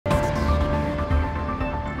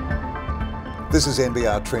This is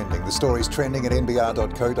NBR Trending. The story's trending at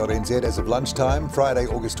nbr.co.nz as of lunchtime, Friday,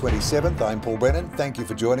 August 27th. I'm Paul Brennan. Thank you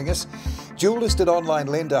for joining us. Dual-listed online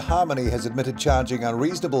lender Harmoney has admitted charging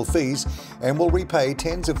unreasonable fees and will repay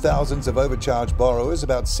tens of thousands of overcharged borrowers,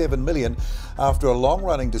 about $7 million, after a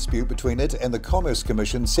long-running dispute between it and the Commerce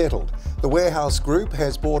Commission settled. The Warehouse Group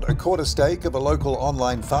has bought a quarter stake of a local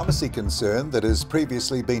online pharmacy concern that has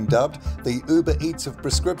previously been dubbed the Uber Eats of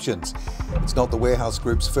prescriptions. It's not the Warehouse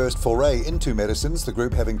Group's first foray into medicines, the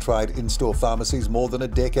group having tried in-store pharmacies more than a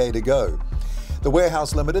decade ago. The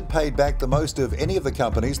Warehouse Limited paid back the most of any of the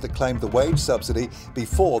companies that claimed the wage subsidy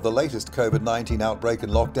before the latest COVID-19 outbreak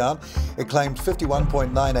and lockdown. It claimed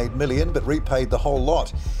 $51.98 million but repaid the whole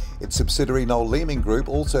lot. Its subsidiary Noel Leeming Group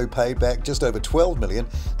also paid back just over $12 million,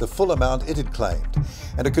 the full amount it had claimed.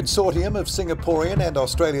 And a consortium of Singaporean and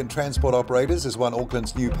Australian transport operators has won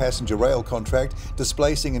Auckland's new passenger rail contract,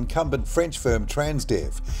 displacing incumbent French firm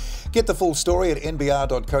Transdev. Get the full story at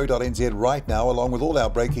nbr.co.nz right now, along with all our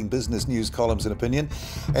breaking business news columns and opinion.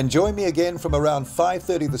 And join me again from around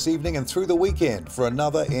 5:30 this evening and through the weekend for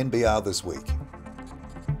another NBR This Week.